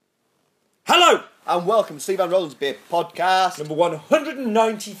Hello! And welcome to Steve and Roland's Beer Podcast. Number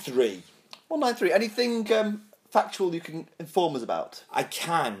 193. 193. Anything factual you can inform us about? I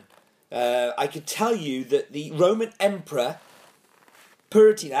can. I could tell you that the Roman Emperor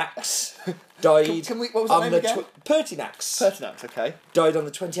Pertinax died what was that name again? Pertinax. Pertinax, okay. Died on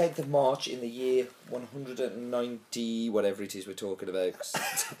the 28th of March in the year 190, whatever it is we're talking about.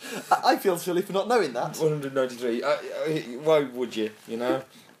 I feel silly for not knowing that. 193. Why would you, you know?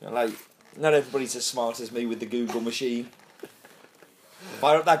 Like, not everybody's as smart as me with the Google machine.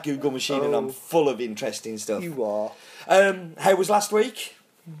 Fire up that Google machine and I'm full of interesting stuff. You are. How was last week?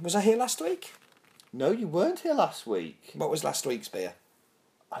 Was I here last week? No, you weren't here last week. What was last week's beer?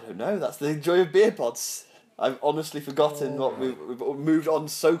 I don't know. That's the joy of beer pods. I've honestly forgotten what we've moved on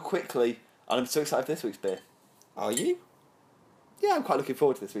so quickly, and I'm so excited for this week's beer. Are you? Yeah, I'm quite looking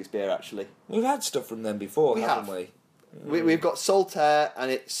forward to this week's beer, actually. We've had stuff from them before, We haven't have. we? We've got Saltaire,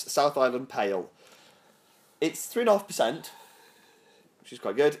 and it's South Island Pale. It's 3.5%, which is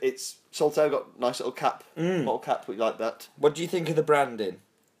quite good. It's Saltaire, got a nice little cap, bottle cap, we like that. What do you think of the branding?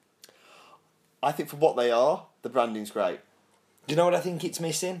 I think for what they are, the branding's great. Do you know what I think it's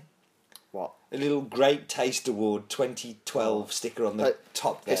missing? What? A little Great Taste Award 2012 sticker on the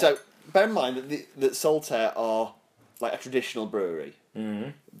top there. Okay, so bear in mind that Saltaire are like a traditional brewery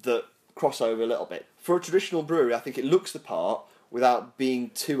that cross over a little bit. For a traditional brewery, I think it looks the part without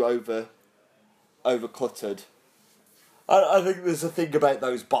being too over cluttered. I think there's a thing about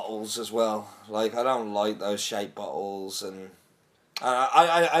those bottles as well. Like, I don't like those shaped bottles, and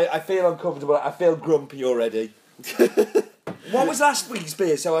I feel uncomfortable. I feel grumpy already. What was last week's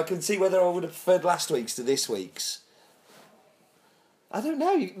beer, so I can see whether I would have preferred last week's to this week's? I don't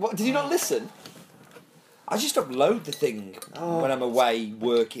know. Did you not listen? I just upload the thing when I'm away,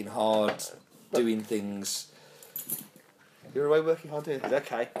 working hard, doing things. You're away working hard doing things.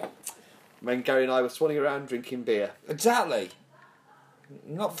 Okay. When Gary and I were swanning around drinking beer. Exactly.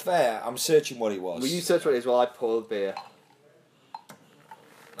 Not fair. I'm searching what it was. Will you search what it is while I pour the beer?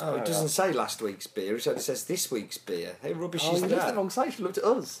 Oh, it doesn't say last week's beer. It only says this week's beer. How rubbish is you looked at that? the wrong site. You should looked at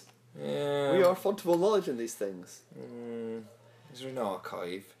us. Yeah. We are a font of all knowledge in these things. Is there an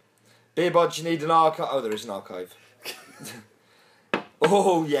archive? Beer Bods, you need an archive. Oh, there is an archive.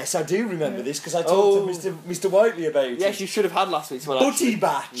 Oh, yes, I do remember this because I talked to Mr. Whiteley about it. Yes, you should have had last week's one. Butty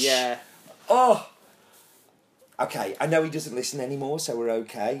Batch. Yeah. Oh. Okay, I know he doesn't listen anymore, so we're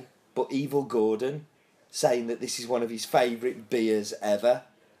okay. But Evil Gordon saying that this is one of his favourite beers ever.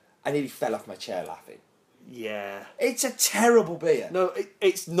 I nearly fell off my chair laughing. Yeah. It's a terrible beer. No,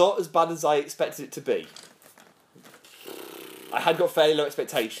 it's not as bad as I expected it to be. I had got fairly low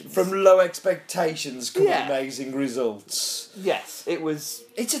expectations. From low expectations come Yeah. amazing results. Yes, it was.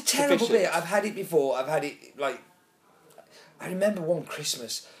 It's a terrible sufficient. beer. I've had it before. I've had it, like... I remember one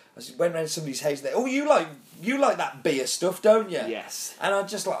Christmas, I went round to somebody's house and they, you like that beer stuff, don't you? Yes. And I'm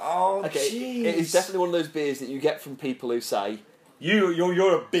just like, oh, Okay, jeez. it is definitely one of those beers that you get from people who say,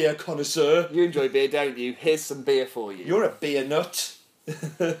 You're a beer connoisseur. you enjoy beer, don't you? Here's some beer for you. You're a beer nut.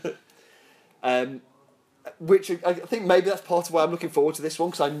 Which I think maybe that's part of why I'm looking forward to this one,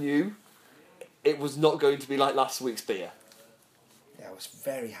 because I knew it was not going to be like last week's beer. Yeah, I was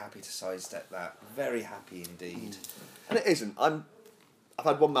very happy to sidestep that. Very happy indeed. And it isn't. I've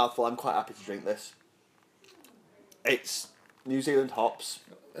had one mouthful. I'm quite happy to drink this. It's New Zealand hops.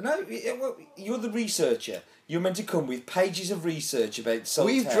 No, well, you're the researcher. You're meant to come with pages of research about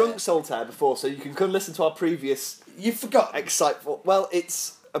Saltaire. We've drunk Saltaire before, so you can come listen to our previous You forgot. exciteful. Well,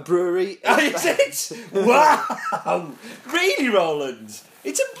 it's a brewery. Oh, is it? Wow! Really, Roland?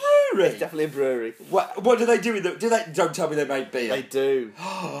 It's a brewery. It's definitely a brewery. What do they do with it? Don't tell me they make beer. They do.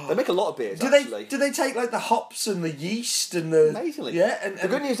 They make a lot of beers. Do actually. they take like the hops and the yeast and the Amazingly. yeah? And The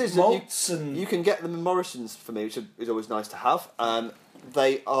good news is malts that and you can get them in Morrison's for me, which is always nice to have.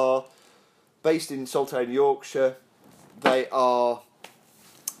 They are based in Saltaire, in Yorkshire. They are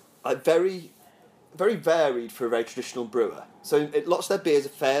very, very varied for a very traditional brewer. So lots of their beers are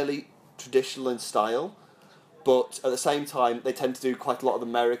fairly traditional in style, but at the same time they tend to do quite a lot of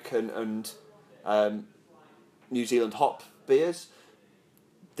American and New Zealand hop beers.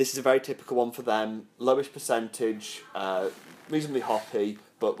 This is a very typical one for them. Lowish percentage, reasonably hoppy,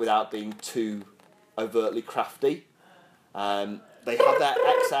 but without being too overtly crafty. They have their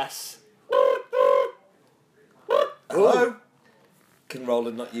excess. hello. Can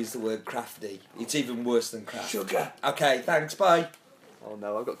Roland not use the word crafty? It's even worse than craft. Sugar. Okay, thanks. Bye. Oh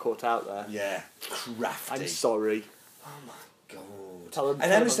no, I got caught out there. Yeah, crafty. I'm sorry. Oh my god. Tell them-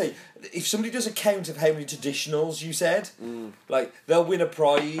 And honestly, if somebody does a count of how many traditionals you said, like they'll win a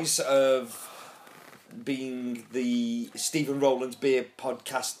prize of being the Stephen Rowland's Beer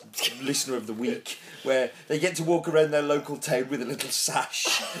podcast listener of the week, where they get to walk around their local town with a little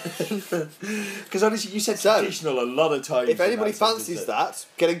sash. Because honestly, you said traditional a lot of times. If anybody fancies that,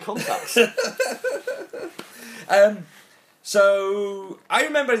 get in contact. So I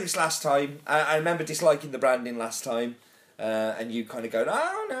remember this last time. I remember disliking the branding last time, and you kind of going,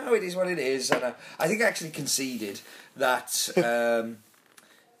 "Oh no, it is what it is." And I think I actually conceded that.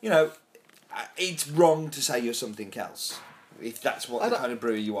 It's wrong to say you're something else if that's what the kind of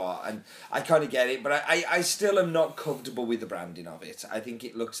brewer you are, and I kind of get it, but I still am not comfortable with the branding of it. I think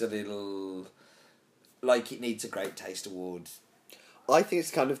it looks a little like it needs a Great Taste Award. I think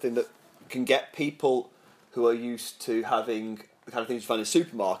it's the kind of thing that can get people who are used to having the kind of things you find in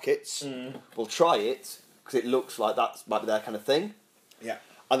supermarkets will try it because it looks like that might be their kind of thing. Yeah.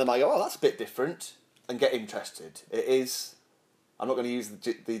 And they might go, "Oh, that's a bit different," and get interested. It is. I'm not going to use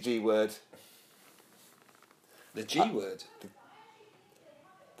the G word. The G word?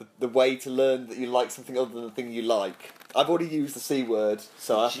 The way to learn that you like something other than the thing you like. I've already used the C word,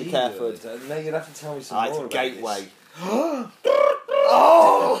 so I have to be careful. Now you'll have to tell me some more It's a about gateway. This. Oh!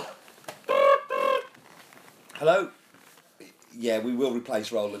 Hello? Yeah, we will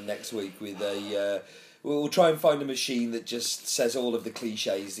replace Roland next week with a... we'll try and find a machine that just says all of the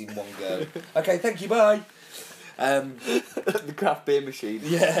cliches in one go. Okay, thank you, bye! The craft beer machine.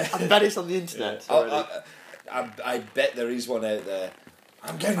 Yeah. I bet it's on the internet already. I bet there is one out there.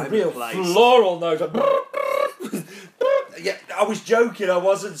 I'm getting a I'm real placed. floral note. Yeah, I was joking. I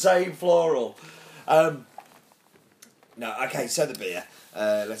wasn't saying floral. No, okay. So the beer.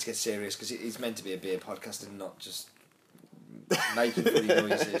 Let's get serious because it's meant to be a beer podcast and not just making funny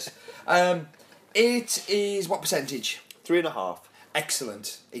noises. It is what percentage? 3.5.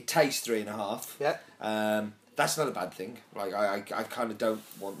 Excellent. It tastes 3.5. Yeah. That's not a bad thing. Like I kind of don't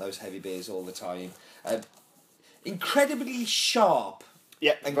want those heavy beers all the time. Incredibly sharp.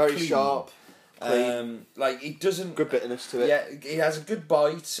 Yeah, and very clean. sharp. Clean. Like it doesn't. Good bitterness to it. Yeah, it has a good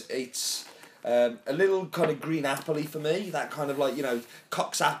bite. It's a little kind of green appley for me. That kind of like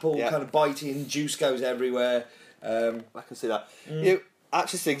Cox apple kind of biting. Juice goes everywhere. I can see that.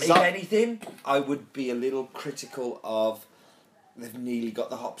 Actually, it's If anything, I would be a little critical of. They've nearly got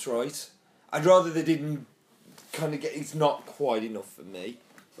the hops right. I'd rather they didn't kind of get. It's not quite enough for me.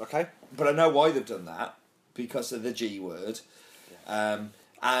 Okay. But I know why they've done that because of the G word. They're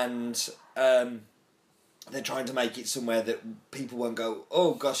trying to make it somewhere that people won't go,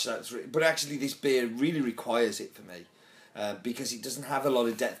 "Oh gosh, that's..." But actually this beer really requires it for me because it doesn't have a lot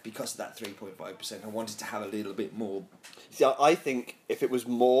of depth because of that 3.5%. I wanted to have a little bit more. See, I think if it was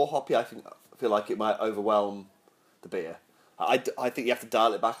more hoppy, I feel like it might overwhelm the beer. I think you have to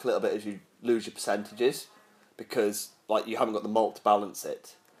dial it back a little bit as you lose your percentages because like you haven't got the malt to balance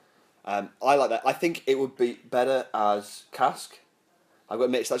it. I like that. I think it would be better as cask. I've got to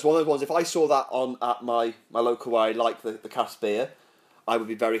admit, that's one of those ones. If I saw that at my local where I like the cask beer, I would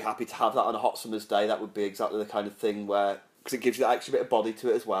be very happy to have that on a hot summer's day. That would be exactly the kind of thing where because it gives you that extra bit of body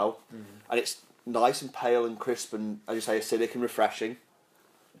to it as well, and it's nice and pale and crisp and as you say, acidic and refreshing.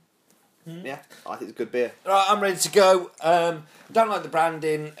 Yeah, I think it's a good beer. Right, I'm ready to go. Don't like the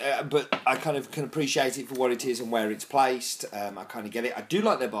branding, but I kind of can appreciate it for what it is and where it's placed. I kind of get it. I do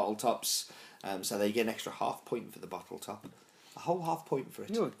like their bottle tops, so they get an extra half point for the bottle top. A whole half point for it.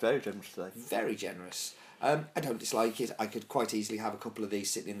 You're very generous today. Very generous. I don't dislike it. I could quite easily have a couple of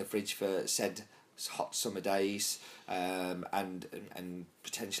these sitting in the fridge for said hot summer days and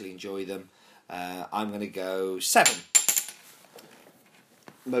potentially enjoy them. I'm going to go 7.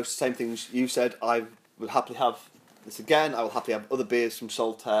 Most same things you said. I will happily have this again. I will happily have other beers from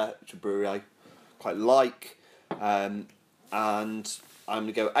Saltaire, which are a brewery I quite like. And I'm going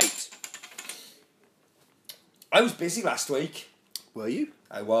to go 8. I was busy last week. Were you?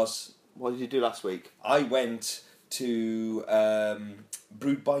 I was. What did you do last week? I went to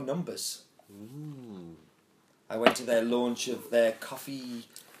Brewed by Numbers. Ooh. I went to their launch of their coffee.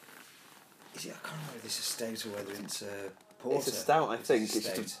 I can't remember if this is stout or whether it's porter. It's a stout, I think. It's It's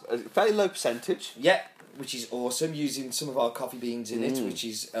a just a fairly low percentage. Yeah, which is awesome. Using some of our coffee beans in it, which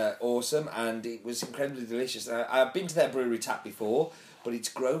is awesome, and it was incredibly delicious. I've been to their brewery tap before, but it's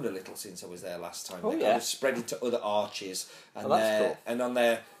grown a little since I was there last time. Oh, They kind of spread into other arches, and that's cool. And on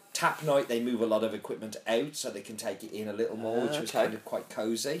their tap night, they move a lot of equipment out so they can take it in a little more, which was kind of quite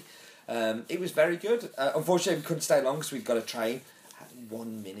cosy. It was very good. Unfortunately, we couldn't stay long because we'd got a train. I had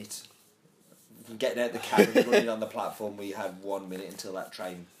 1 minute. From getting out the cab and running on the platform, we had 1 minute until that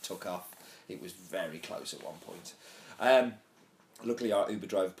train took off. It was very close at one point. Luckily, our Uber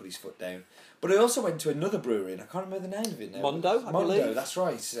driver put his foot down. But I also went to another brewery, and I can't remember the name of it now. Mondo, I believe. That's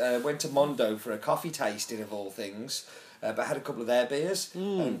right. Went to Mondo for a coffee tasting of all things, but had a couple of their beers.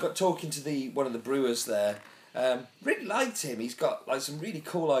 And got talking to one of the brewers there. Really liked him. He's got like some really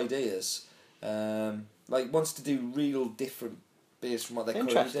cool ideas. Wants to do real different beers from what they're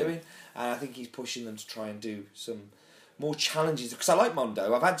currently doing, and I think he's pushing them to try and do some more challenges. Because I like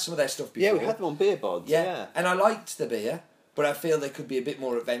Mondo. I've had some of their stuff before. Yeah, we had them on Beer Bods. Yeah. And I liked the beer, but I feel they could be a bit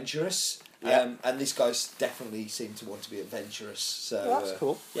more adventurous. Yeah. And this guy definitely seemed to want to be adventurous. So That's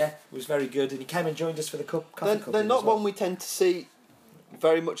cool. Yeah, it was very good, and he came and joined us for the coffee cup. They're not one we tend to see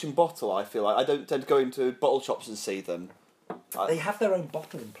very much in bottle. I feel like I don't tend to go into bottle shops and see them. They have their own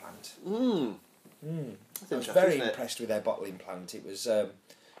bottling plant. I was very impressed with their bottling plant. It was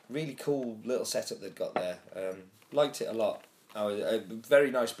really cool little setup they'd got there. Liked it a lot. A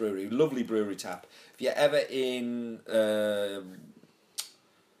very nice brewery, lovely brewery tap. If you're ever in, where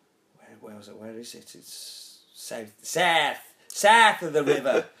was it? Where is it? It's south of the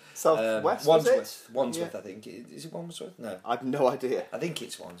river. Southwest, Wandsworth, I think. Is it Wandsworth? No. I've no idea. I think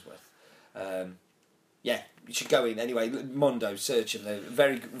it's Wandsworth. Yeah, you should go in. Anyway, Mondo, search them. They're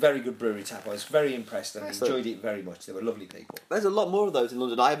very, very good brewery tap. I was very impressed and enjoyed it very much. They were lovely people. There's a lot more of those in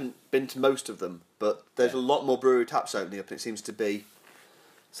London. I haven't been to most of them, but there's a lot more brewery taps opening up, and it seems to be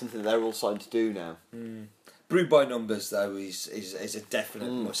something they're all starting to do now. Brew by Numbers, though, is a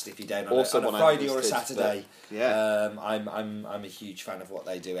definite must if you're down on a Friday or a Saturday. Yeah, I'm a huge fan of what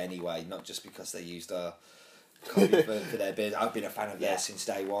they do anyway, not just because they used our coffee for their beer. I've been a fan of theirs since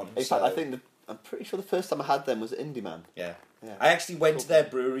day one. In fact, I'm pretty sure the first time I had them was at Indie Man. Yeah. I actually went to their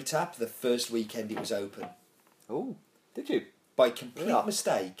brewery tap the first weekend it was open. Oh, did you? By complete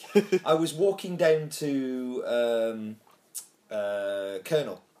mistake. I was walking down to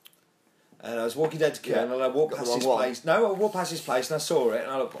Colonel. And I was walking down to Colonel and I walked past his place. No, I walked past his place and I saw it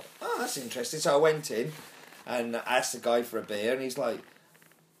and I looked, oh, that's interesting. So I went in and asked the guy for a beer and he's like,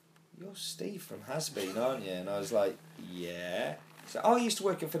 you're Steve from Has Been, aren't you? And I was like, yeah. So, I used to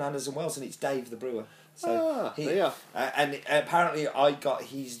work at Fernandez and Wells, and it's Dave the brewer. So there you are. And apparently I got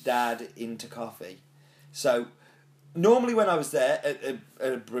his dad into coffee. So normally when I was there at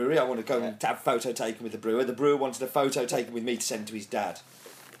a brewery, I want to go and have a photo taken with the brewer. The brewer wanted a photo taken with me to send to his dad.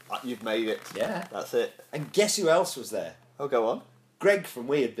 You've made it. Yeah. That's it. And guess who else was there? Oh, go on. Greg from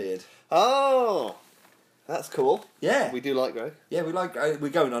Weirdbeard. Oh, that's cool. Yeah. We do like Greg. Yeah, we're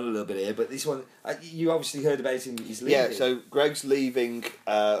going on a little bit here, but this one, you obviously heard about him, he's leaving. Yeah, so Greg's leaving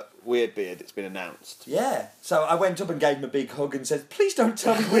Weirdbeard, it's been announced. Yeah, so I went up and gave him a big hug and said, please don't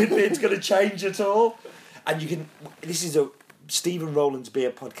tell me Weirdbeard's going to change at all. And this is a Stephen Rowland's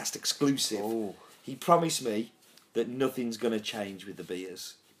Beer Podcast exclusive. Oh. He promised me that nothing's going to change with the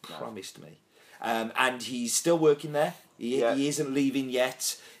beers. He promised me. And he's still working there. He isn't leaving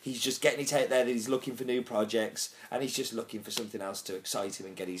yet. He's just getting it out there that he's looking for new projects, and he's just looking for something else to excite him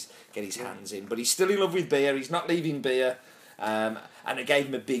and get his hands in. But he's still in love with beer. He's not leaving beer. And I gave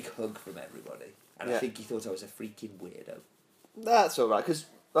him a big hug from everybody. And I think he thought I was a freaking weirdo. That's all right, because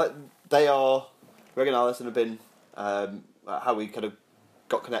they are... Greg and Alison have been... how we kind of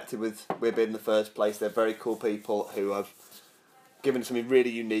got connected with Weirdbeard in the first place. They're very cool people who have given something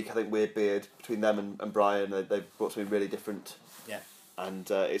really unique, I think, Weirdbeard, between them and Brian. They've brought something really different. Yeah. And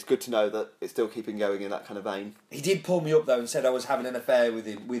it's good to know that it's still keeping going in that kind of vein. He did pull me up, though, and said I was having an affair with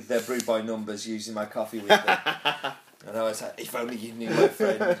him, with their Brew by Numbers, using my coffee with them. And I was like, if only you knew, my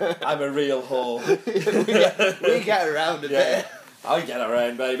friend. I'm a real whore. we get around a bit. I get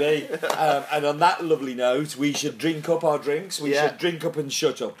around, baby. And on that lovely note, we should drink up our drinks. We should drink up and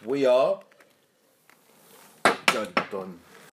shut up. We are... Done.